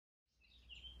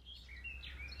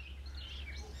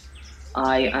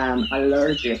I am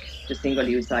allergic to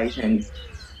single-use items.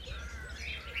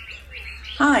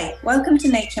 Hi, welcome to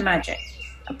Nature Magic,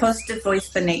 a positive voice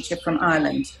for nature from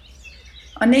Ireland.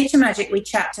 On Nature Magic, we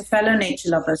chat to fellow nature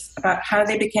lovers about how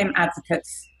they became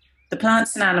advocates, the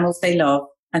plants and animals they love,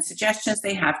 and suggestions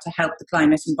they have to help the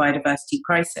climate and biodiversity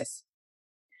crisis.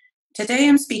 Today,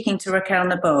 I'm speaking to Raquel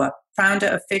Noboa, founder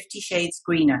of 50 Shades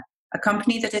Greener, a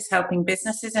company that is helping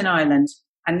businesses in Ireland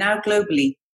and now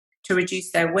globally to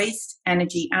reduce their waste,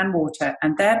 energy, and water,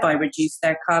 and thereby reduce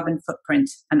their carbon footprint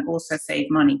and also save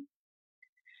money.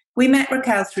 We met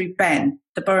Raquel through BEN,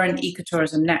 the Burren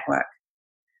Ecotourism Network.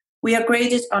 We are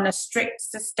graded on a strict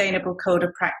sustainable code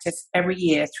of practice every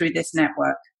year through this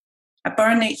network. At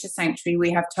Burren Nature Sanctuary,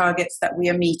 we have targets that we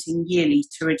are meeting yearly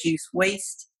to reduce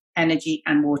waste, energy,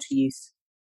 and water use.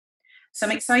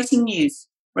 Some exciting news.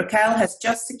 Raquel has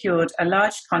just secured a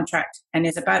large contract and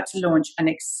is about to launch an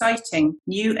exciting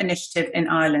new initiative in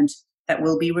Ireland that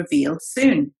will be revealed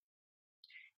soon.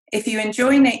 If you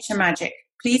enjoy Nature Magic,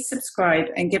 please subscribe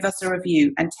and give us a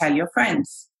review and tell your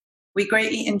friends. We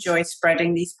greatly enjoy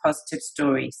spreading these positive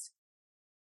stories.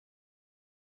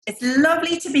 It's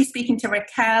lovely to be speaking to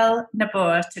Raquel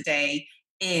Noboa today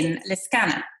in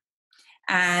Liscannah.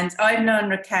 And I've known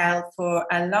Raquel for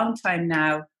a long time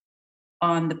now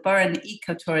on the Burren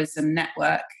Ecotourism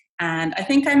Network. And I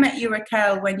think I met you,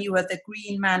 Raquel, when you were the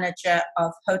green manager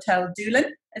of Hotel Doolin.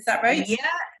 Is that right? Yeah,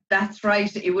 that's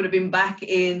right. It would have been back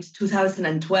in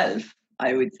 2012,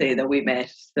 I would say, that we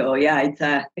met. So yeah,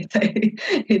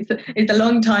 it's a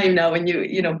long time now. When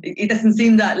it doesn't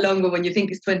seem that long, but when you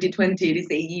think it's 2020, it is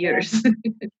 8 years.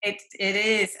 It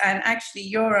is. And actually,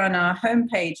 you're on our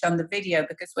homepage on the video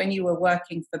because when you were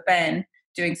working for BEN,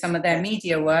 doing some of their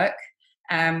media work,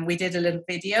 we did a little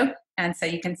video. And so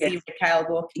you can see Yes. Raquel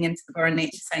walking into the Burren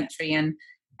Nature Sanctuary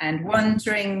and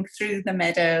wandering through the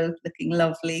meadow, looking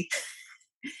lovely.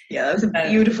 Yeah, it was a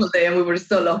beautiful day, and we were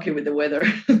so lucky with the weather.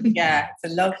 Yeah,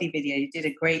 it's a lovely video. You did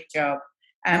a great job.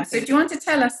 So do you want to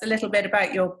tell us a little bit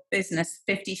about your business,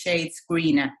 50 Shades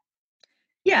Greener?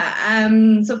 Yeah,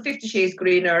 so 50 Shades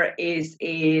Greener is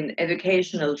an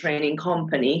educational training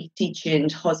company teaching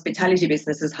hospitality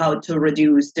businesses how to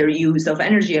reduce their use of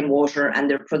energy and water and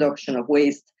their production of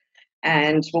waste.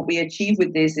 And what we achieve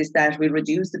with this is that we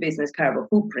reduce the business carbon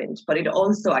footprint, but it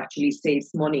also actually saves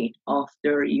money off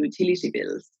their utility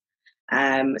bills.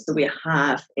 So we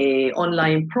have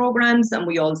online programs, and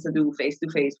we also do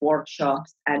face-to-face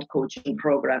workshops and coaching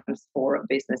programs for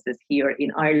businesses here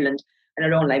in Ireland. And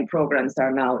our online programs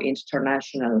are now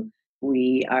international.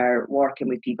 We are working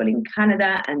with people in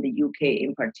Canada and the UK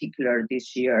in particular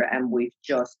this year, and we've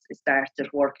just started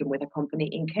working with a company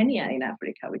in Kenya in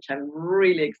Africa, which I'm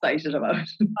really excited about.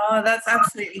 Oh, that's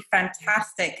absolutely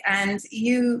fantastic. And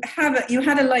you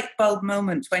had a light bulb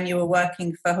moment when you were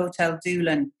working for Hotel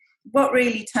Doolin. What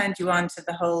really turned you on to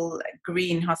the whole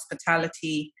green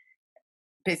hospitality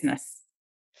business?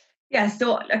 Yeah,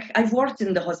 so I've worked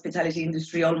in the hospitality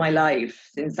industry all my life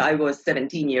since I was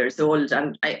 17 years old,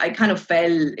 and I kind of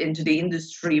fell into the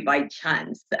industry by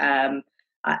chance.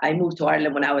 I moved to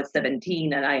Ireland when I was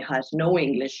 17 and I had no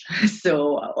English.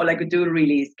 So all I could do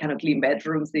really is kind of clean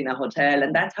bedrooms in a hotel.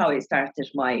 And that's how I started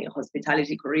my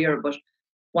hospitality career. But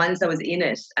once I was in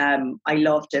it, I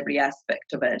loved every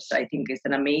aspect of it. I think it's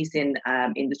an amazing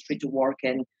industry to work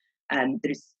in. And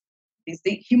there's it's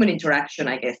the human interaction,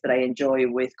 I guess, that I enjoy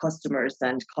with customers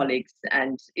and colleagues.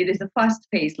 And it is a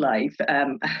fast-paced life, I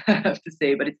have to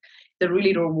say, but it's a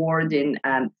really rewarding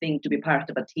thing to be part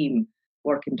of a team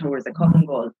working towards a common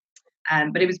goal.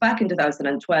 But it was back in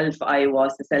 2012, I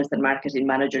was the sales and marketing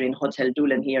manager in Hotel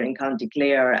Doolin here in County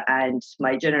Clare, and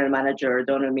my general manager,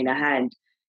 Donald Minahan,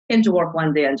 came to work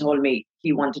one day and told me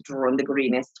he wanted to run the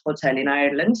greenest hotel in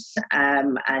Ireland,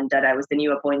 and that I was the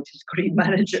new appointed green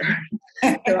manager.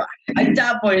 So at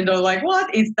that point, I was like,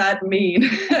 what does that mean?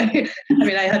 I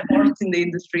mean, I had worked in the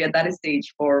industry at that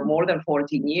stage for more than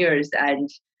 14 years, and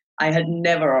I had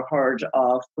never heard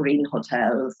of green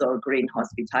hotels or green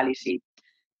hospitality.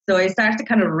 So I started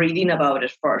kind of reading about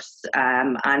it first,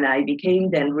 and I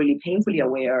became then really painfully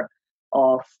aware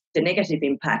of the negative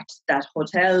impact that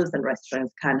hotels and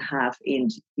restaurants can have in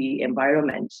the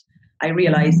environment. I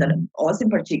realized that us in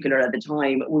particular at the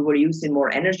time, we were using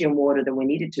more energy and water than we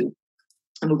needed to,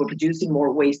 and we were producing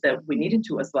more waste than we needed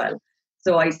to as well.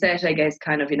 So I set, I guess,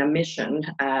 kind of in a mission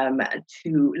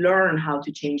to learn how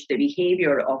to change the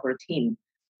behavior of our team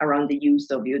around the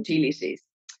use of utilities.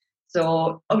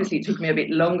 So obviously it took me a bit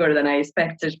longer than I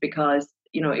expected because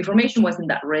information wasn't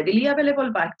that readily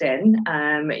available back then.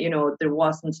 There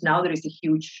wasn't. Now there is a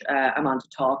huge amount of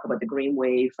talk about the green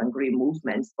wave and green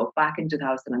movements, but back in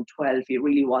 2012, it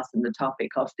really wasn't the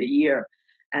topic of the year.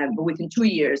 But within 2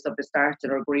 years of the start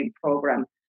of our green program,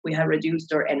 we have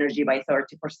reduced our energy by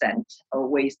 30%, our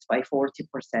waste by 40%,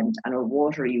 and our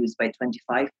water use by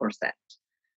 25%.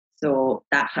 So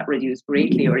that had reduced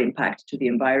greatly our impact to the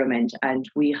environment, and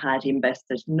we had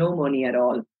invested no money at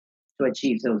all to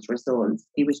achieve those results.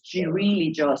 It was really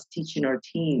just teaching our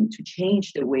team to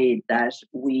change the way that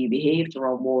we behaved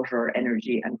around water,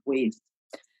 energy, and waste.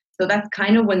 So that's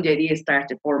kind of when the idea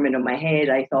started forming in my head.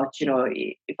 I thought,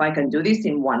 if I can do this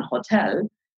in one hotel,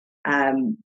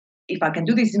 if I can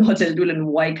do this in Hotel Doolan,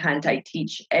 why can't I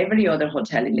teach every other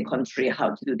hotel in the country how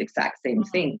to do the exact same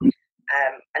thing?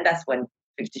 And that's when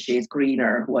 50 Shades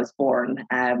Greener was born.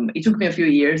 It took me a few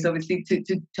years, obviously,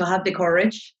 to have the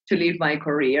courage to leave my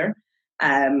career.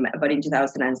 But in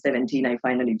 2017, I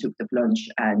finally took the plunge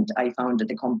and I founded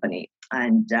the company.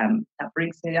 And that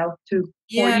brings me out to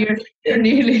 4 years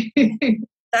nearly.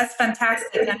 That's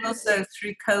fantastic. And also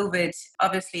through COVID,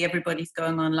 obviously everybody's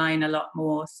going online a lot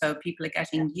more. So people are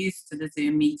getting used to the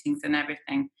Zoom meetings and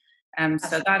everything.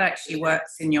 So that actually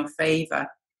works in your favor.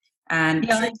 And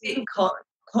I think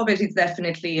COVID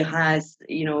definitely has,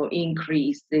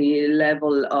 increased the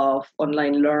level of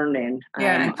online learning.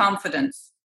 And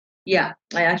confidence. Yeah,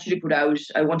 I actually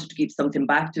I wanted to give something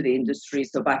back to the industry.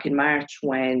 So back in March,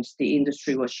 when the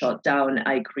industry was shut down,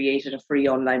 I created a free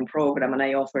online program and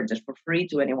I offered it for free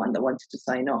to anyone that wanted to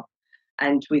sign up.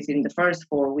 And within the first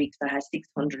 4 weeks, I had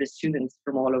 600 students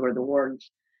from all over the world.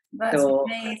 That's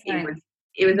amazing.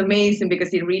 It was amazing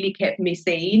because it really kept me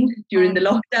sane during the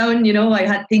lockdown. I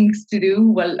had things to do.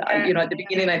 Well, at the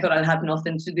beginning, I thought I'd have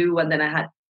nothing to do. And then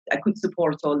I could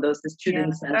support all those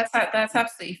students. Yeah, that's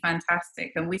absolutely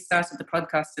fantastic. And we started the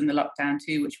podcast in the lockdown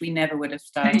too, which we never would have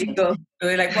started. We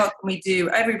were like, what can we do?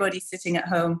 Everybody's sitting at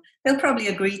home. They'll probably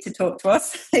agree to talk to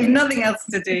us. They have nothing else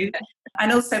to do.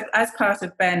 And also, as part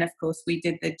of Ben, of course, we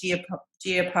did the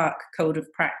Geopark Code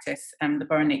of Practice and the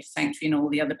Burren Nature Sanctuary and all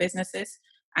the other businesses.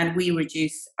 And we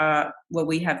reduce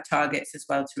we have targets as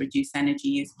well to reduce energy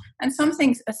use. And some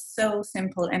things are so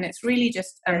simple, and it's really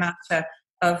just a matter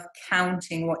of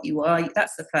counting what you are.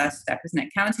 That's the first step, isn't it?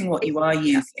 Counting what you are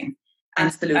using.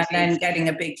 Absolutely. And then getting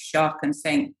a big shock and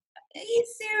saying, are you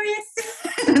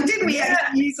serious? Did we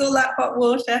actually use all that hot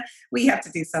water? We have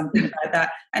to do something about that.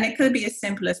 And it could be as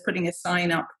simple as putting a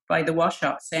sign up by the wash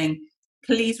up saying,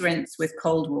 please rinse with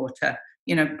cold water.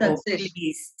 Or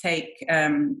please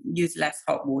use less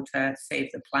hot water,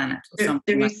 save the planet, or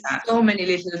something like that. There is so many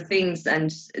little things,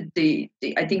 and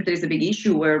I think there's a big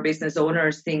issue where business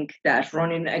owners think that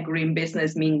running a green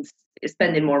business means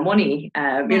spending more money,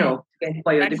 to get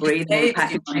biodegradable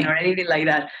packaging or anything like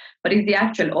that. But it's the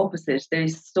actual opposite.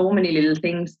 There's so many little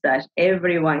things that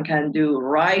everyone can do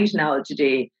right now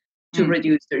today to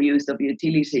reduce their use of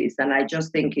utilities. And I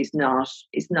just think it's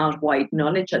not white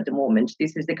knowledge at the moment.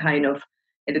 This is the kind of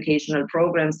educational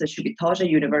programs that should be taught at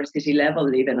university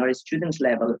level, even, or at student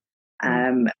level,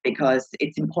 because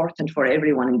it's important for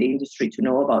everyone in the industry to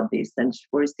know about this. And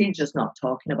we're still just not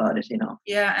talking about it,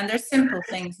 Yeah, and there's simple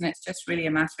things, and it's just really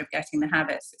a matter of getting the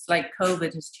habits. It's like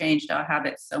COVID has changed our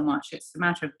habits so much. It's a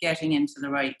matter of getting into the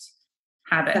right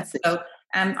habits. So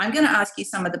I'm going to ask you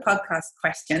some of the podcast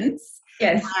questions.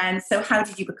 Yes. And so how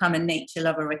did you become a nature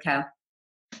lover, Raquel?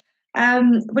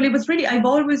 Well, it was really, I've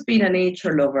always been a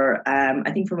nature lover.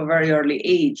 I think from a very early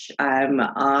age,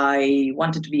 I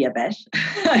wanted to be a vet.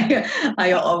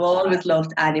 I've always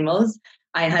loved animals.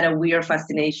 I had a weird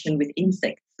fascination with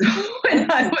insects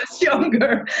when I was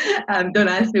younger. Don't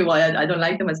ask me why. I don't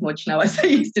like them as much now as I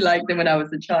used to like them when I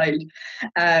was a child.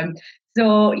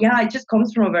 So yeah, it just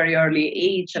comes from a very early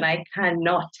age, and I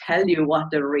cannot tell you what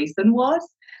the reason was.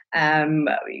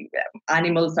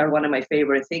 Animals are one of my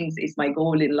favorite things. It's my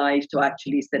goal in life to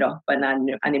actually set up an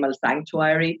animal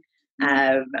sanctuary.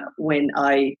 When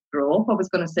I grow up, I was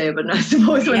going to say, but I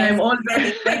suppose when I'm older.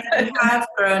 Maybe you have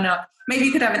grown up. Maybe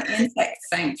you could have an insect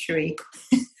sanctuary.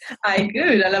 I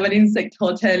could. I'll have an insect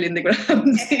hotel in the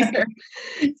grounds here.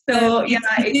 So yeah,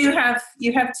 you have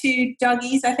 2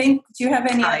 doggies, I think. Do you have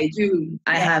any? I do.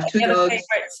 I have 2 dogs.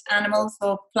 Favorite animals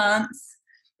or plants?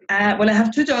 Well, I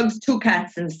have 2 dogs, 2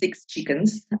 cats, and 6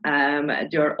 chickens.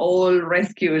 They're all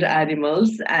rescued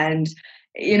animals. And,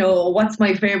 what's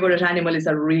my favorite animal is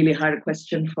a really hard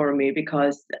question for me,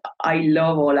 because I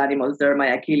love all animals. They're my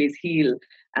Achilles heel.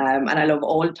 And I love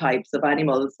all types of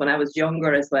animals. When I was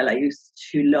younger as well, I used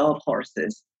to love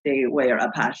horses. they were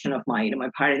a passion of mine. And my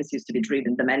parents used to be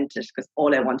driven demented because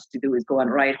all I wanted to do is go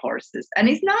and ride horses. And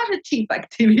it's not a cheap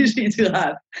activity to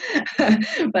have.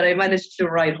 But I managed to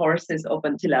ride horses up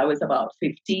until I was about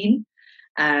 15.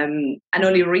 And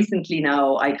only recently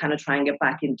now I kind of try and get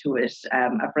back into it.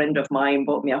 A friend of mine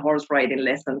bought me a horse riding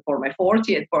lesson for my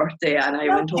 40th birthday, and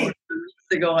I went over 2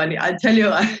 weeks ago, and I tell you,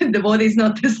 the body's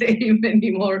not the same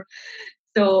anymore.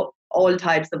 So all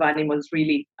types of animals,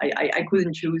 really, I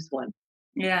couldn't choose one.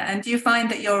 Yeah, and do you find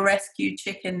that your rescue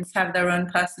chickens have their own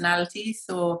personalities,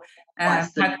 or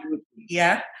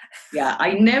yeah? Yeah,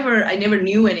 I never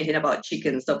knew anything about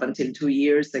chickens up until 2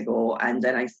 years ago, and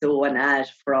then I saw an ad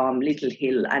from Little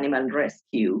Hill Animal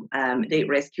Rescue. They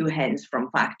rescue hens from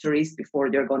factories before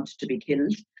they're going to be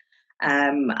killed.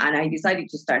 And I decided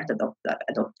to start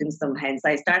adopting some hens.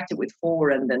 I started with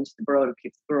 4, and then the bird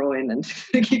keeps growing and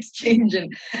keeps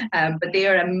changing. But they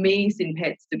are amazing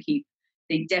pets to keep.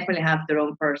 They definitely have their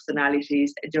own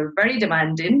personalities. They're very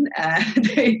demanding.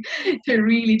 They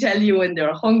really tell you when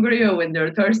they're hungry or when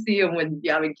they're thirsty and when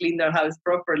you haven't cleaned their house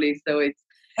properly. So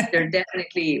they're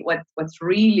definitely what's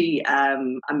really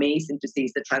amazing to see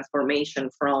is the transformation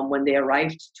from when they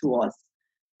arrived to us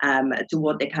to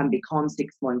what they can become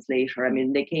 6 months later. I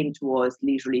mean, they came to us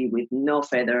literally with no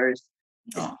feathers,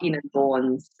 skin and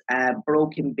bones,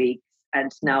 broken beaks. And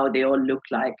now they all look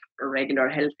like regular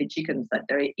healthy chickens. That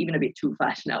they're even a bit too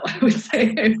fat now, I would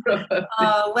say.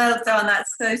 Oh, well done.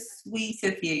 That's so sweet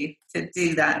of you to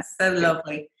do that. So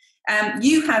lovely.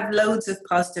 You have loads of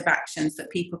positive actions that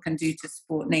people can do to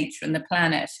support nature and the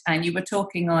planet. And you were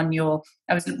talking on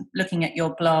I was looking at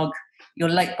your blog, your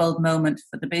light bulb moment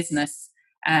for the business.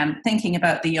 Thinking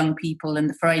about the young people and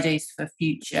the Fridays for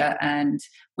Future, and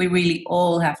we really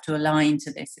all have to align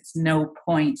to this. It's no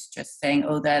point just saying,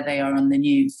 oh, there they are on the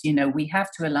news. You know, we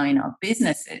have to align our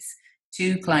businesses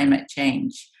to climate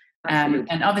change.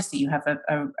 And obviously you have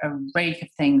a rake of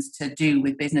things to do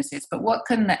with businesses, but what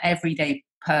can the everyday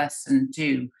person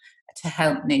do to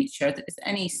help nature? Is there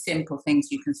any simple things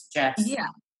you can suggest? Yeah.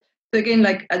 So again,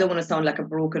 like, I don't want to sound like a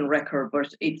broken record,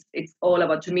 but it's all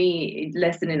about, to me,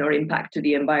 lessening our impact to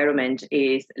the environment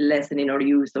is lessening our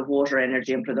use of water,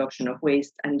 energy, and production of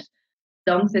waste. And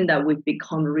something that we've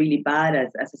become really bad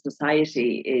at as a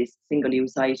society is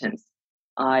single-use items.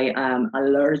 I am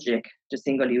allergic to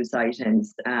single-use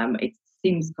items. It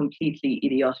seems completely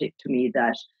idiotic to me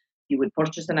that you would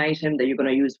purchase an item that you're going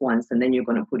to use once and then you're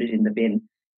going to put it in the bin.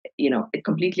 You know, it's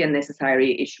completely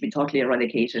unnecessary. It should be totally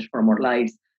eradicated from our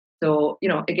lives. So, you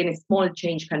know, again, a small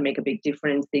change can make a big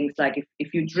difference. Things like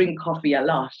if you drink coffee a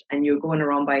lot and you're going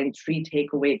around buying 3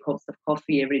 takeaway cups of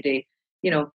coffee every day, you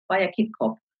know, buy a kid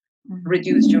cup.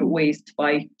 Reduce your waste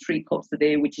by 3 cups a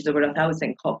day, which is over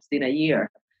 1,000 cups in a year.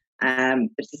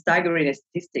 There's a staggering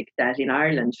statistic that in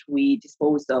Ireland we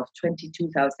dispose of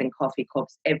 22,000 coffee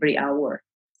cups every hour.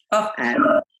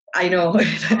 I know.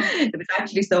 There was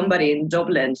actually somebody in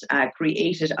Dublin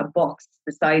created a box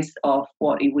the size of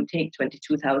what it would take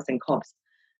 22,000 cups.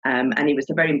 And it was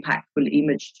a very impactful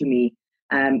image to me.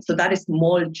 So that is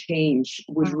small change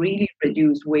would really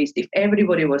reduce waste. If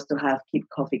everybody was to have keep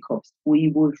coffee cups, we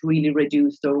would really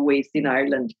reduce our waste in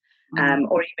Ireland.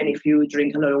 Or even if you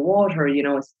drink a lot of water, you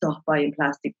know, stop buying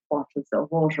plastic bottles of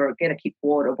water, get a keep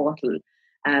water bottle.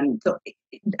 So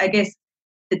I guess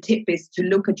the tip is to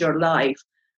look at your life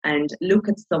and look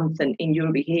at something in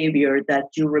your behavior that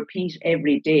you repeat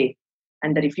every day.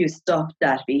 And that if you stop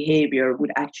that behavior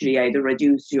would actually either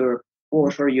reduce your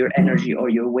water, your energy, or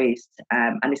your waste.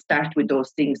 And start with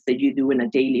those things that you do on a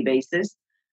daily basis,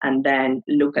 and then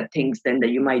look at things then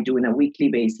that you might do on a weekly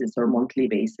basis or monthly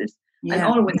basis. Yeah. And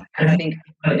always kind of think,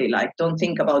 like, don't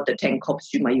think about the 10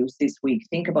 cups you might use this week.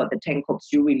 Think about the 10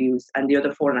 cups you will use and the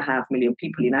other 4.5 million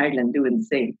people in Ireland doing the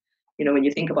same. You know, when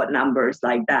you think about numbers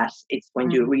like that, it's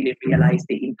when you really realize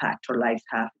the impact our lives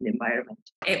have in the environment.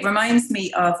 It reminds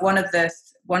me of one of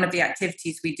the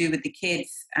activities we do with the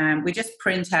kids. We just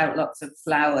print out lots of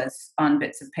flowers on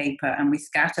bits of paper and we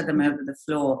scatter them over the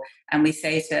floor. And we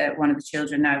say to one of the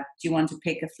children, now, do you want to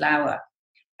pick a flower?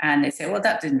 And they say, well,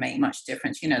 that didn't make much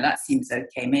difference. You know, that seems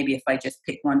okay. Maybe if I just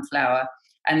pick one flower.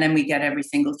 And then we get every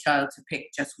single child to pick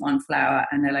just one flower.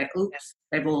 And they're like, oops,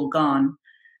 they've all gone.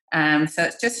 So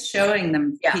it's just showing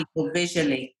them people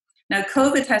visually. Now,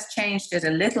 COVID has changed it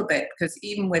a little bit because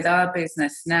even with our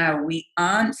business now, we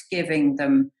aren't giving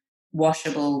them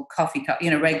washable coffee cups, you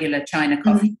know, regular China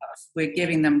coffee cups. We're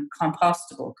giving them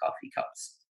compostable coffee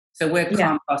cups. So we're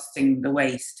composting the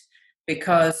waste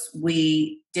because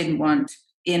we didn't want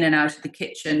in and out of the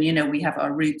kitchen. You know, we have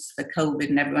our routes for COVID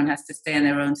and everyone has to stay in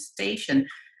their own station.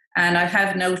 And I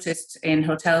have noticed in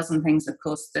hotels and things, of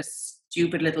course, the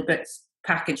stupid little bits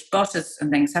packaged butters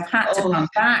and things have had to Oh, come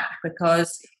back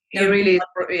because it really is,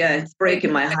 yeah, it's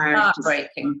breaking my it's heart.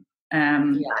 heartbreaking.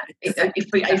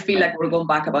 I feel like we're going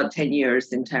back about 10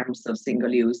 years in terms of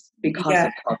single use because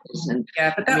of COVID. And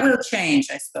but that will change,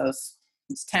 I suppose.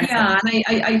 It's temporary. Yeah,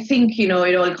 and I think, it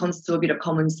all comes to a bit of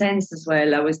common sense as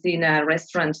well. I was in a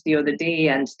restaurant the other day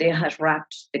and they had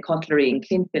wrapped the cutlery in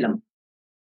cling film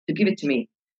to give it to me.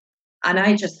 And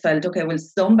I just felt, okay, well,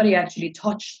 somebody actually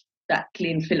touched that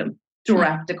cling film to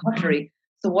wrap the cutlery.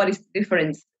 So what is the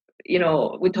difference,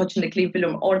 with touching the cling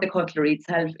film or the cutlery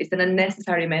itself? It's an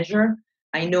unnecessary measure.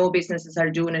 I know businesses are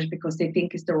doing it because they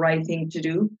think it's the right thing to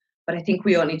do. But I think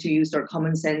we all need to use our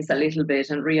common sense a little bit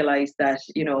and realize that,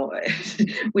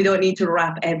 we don't need to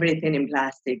wrap everything in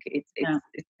plastic. It's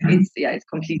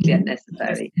completely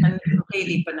unnecessary. It's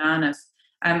completely bananas.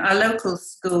 Our local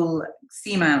school,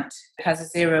 Seamount, has a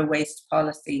zero waste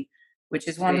policy, which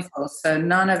is wonderful. So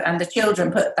and the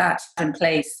children put that in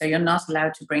place. So you're not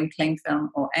allowed to bring cling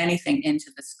film or anything into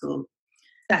the school.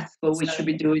 That's what we should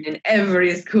be doing in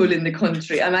every school in the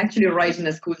country. I'm actually writing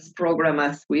a schools program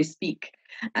as we speak.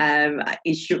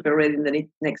 It should be ready in the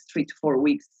next 3 to 4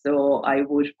 weeks. So I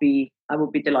would be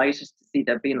delighted to see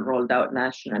that being rolled out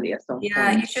nationally at some point.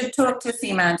 Yeah, you should talk to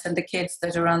Seamount and the kids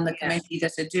that are on the committee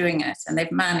that are doing it, and they've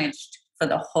managed for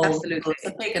the whole school. It's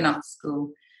a big enough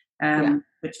school,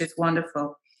 which is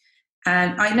wonderful.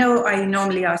 And I know I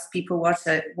normally ask people what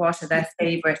are their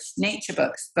favourite nature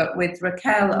books, but with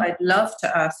Raquel, I'd love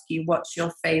to ask you what's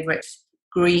your favourite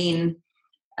green,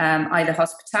 either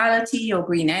hospitality or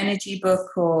green energy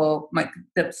book, or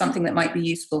something that might be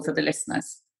useful for the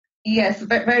listeners. Yes,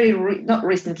 not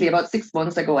recently, about 6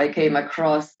 months ago, I came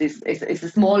across this. It's a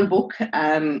small book.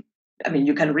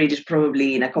 You can read it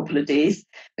probably in a couple of days.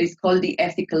 It's called The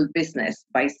Ethical Business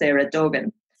by Sarah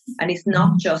Duggan. And it's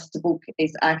not just a book,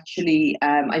 it's actually,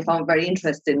 I found very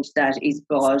interesting that it's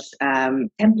got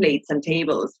templates and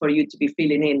tables for you to be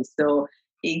filling in. So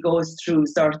it goes through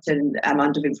certain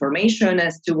amount of information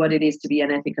as to what it is to be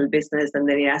an ethical business. And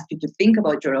then it asks you to think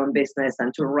about your own business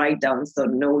and to write down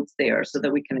some notes there so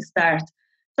that we can start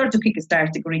to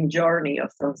kickstart a green journey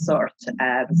of some sort.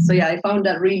 I found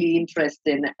that really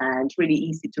interesting and really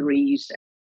easy to read.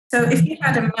 So if you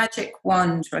had a magic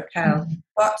wand, Raquel,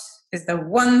 what is the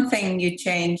one thing you'd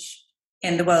change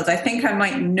in the world? I think I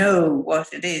might know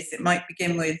what it is. It might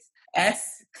begin with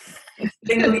S.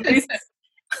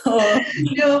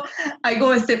 I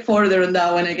go a step further on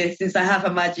that one, I guess, since I have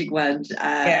a magic wand.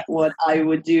 What I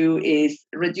would do is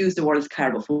reduce the world's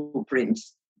carbon footprint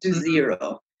to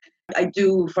zero. I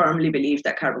do firmly believe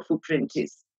that carbon footprint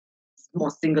is the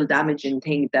most single damaging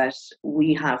thing that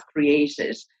we have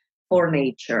created for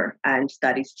nature, and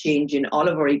that is changing all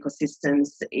of our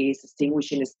ecosystems, is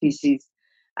extinguishing a species,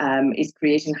 is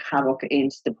creating havoc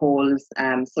into the poles.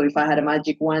 So if I had a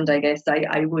magic wand, I guess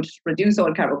I would reduce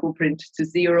all carbon footprint to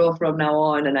zero from now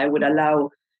on, and I would allow,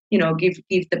 give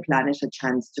the planet a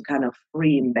chance to kind of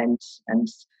reinvent and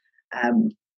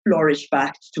flourish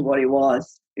back to what it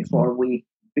was before we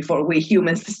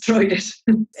humans destroyed it.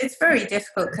 It's very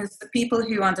difficult because the people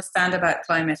who understand about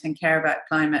climate and care about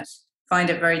climate find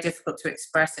it very difficult to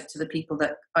express it to the people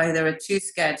that either are too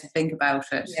scared to think about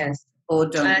it, or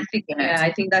don't. I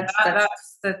think that's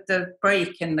the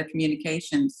break in the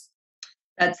communications.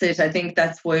 That's it. I think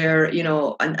that's where,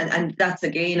 and that's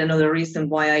again another reason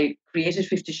why I created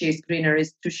 50 Shades Greener,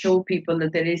 is to show people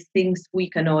that there is things we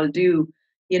can all do.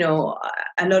 A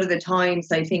lot of the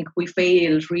times I think we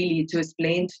fail really to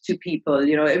explain to people,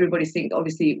 everybody thinks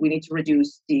obviously we need to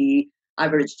reduce the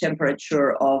average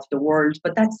temperature of the world,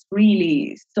 but that's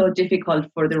really so difficult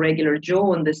for the regular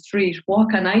Joe on the street. What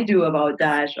can I do about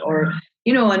that? Or,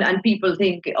 and people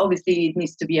think obviously it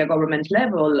needs to be a government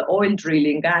level, oil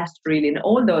drilling, gas drilling,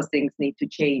 all those things need to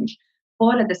change.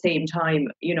 But at the same time,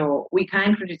 we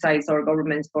can criticize our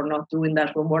governments for not doing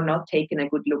that when we're not taking a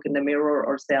good look in the mirror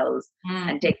ourselves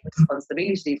and taking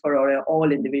responsibility for our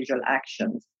all individual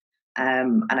actions.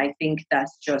 And I think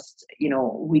that's just,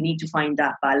 we need to find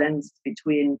that balance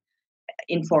between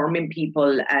informing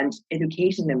people and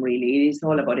educating them, really. It is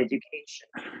all about education.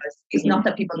 It's not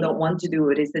that people don't want to do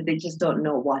it, it's that they just don't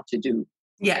know what to do.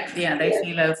 Yeah, they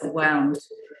feel overwhelmed.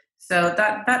 So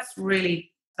that's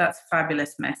a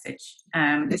fabulous message.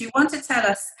 Do you want to tell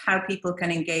us how people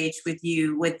can engage with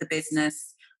you, with the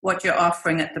business, what you're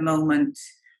offering at the moment,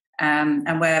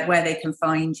 and where they can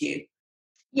find you?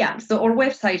 Yeah, so our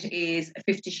website is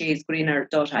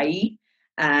 50shadesgreener.ie.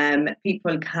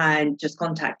 People can just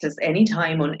contact us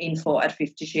anytime on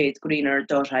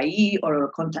info@50shadesgreener.ie, or our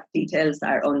contact details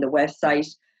are on the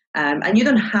website. And you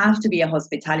don't have to be a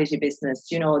hospitality business.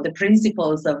 You know, the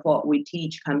principles of what we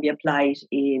teach can be applied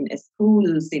in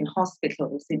schools, in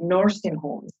hospitals, in nursing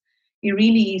homes. It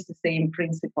really is the same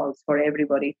principles for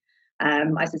everybody.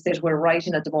 As I said, we're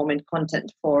writing at the moment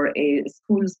content for a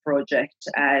schools project,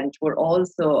 and we're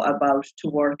also about to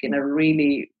work in a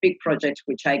really big project,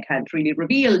 which I can't really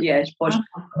reveal yet, but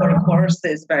our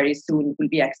courses very soon will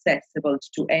be accessible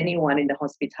to anyone in the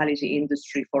hospitality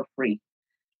industry for free.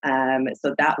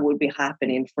 So that will be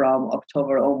happening from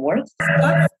October onwards.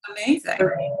 That's amazing.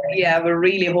 We're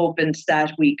really hoping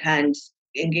that we can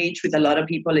engage with a lot of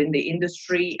people in the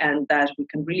industry, and that we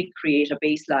can really create a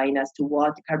baseline as to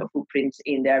what the carbon footprint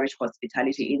in the Irish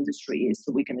hospitality industry is,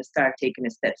 so we can start taking the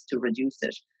steps to reduce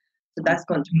it. So that's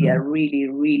going to be a really,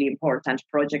 really important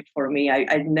project for me.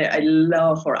 I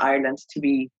love for Ireland to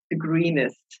be the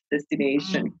greenest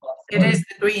destination. It is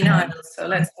the Green Isles, so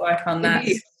let's work on that.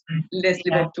 Let's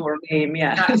live up to our name,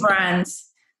 That brand.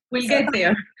 We'll get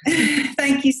there.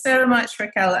 Thank you so much,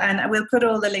 Raquel, and we'll put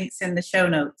all the links in the show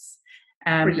notes.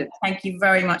 Thank you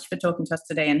very much for talking to us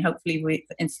today, and hopefully we've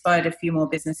inspired a few more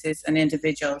businesses and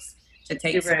individuals to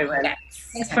take You're very well.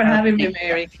 steps. Thanks for having me,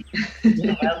 Mary.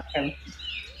 You're welcome.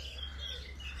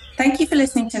 Thank you for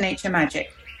listening to Nature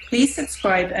Magic. Please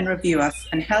subscribe and review us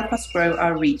and help us grow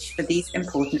our reach for these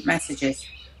important messages.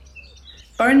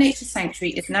 Burren Nature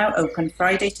Sanctuary is now open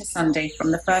Friday to Sunday from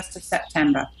the 1st of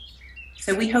September,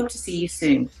 so we hope to see you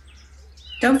soon.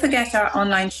 Don't forget our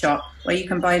online shop, where you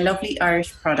can buy lovely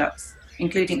Irish products,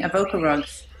 including Avoca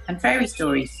rugs and fairy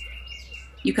stories.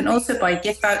 You can also buy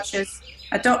gift vouchers,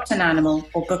 adopt an animal,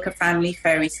 or book a family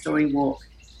fairy story walk.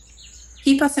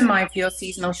 Keep us in mind for your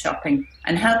seasonal shopping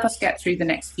and help us get through the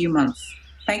next few months.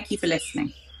 Thank you for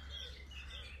listening.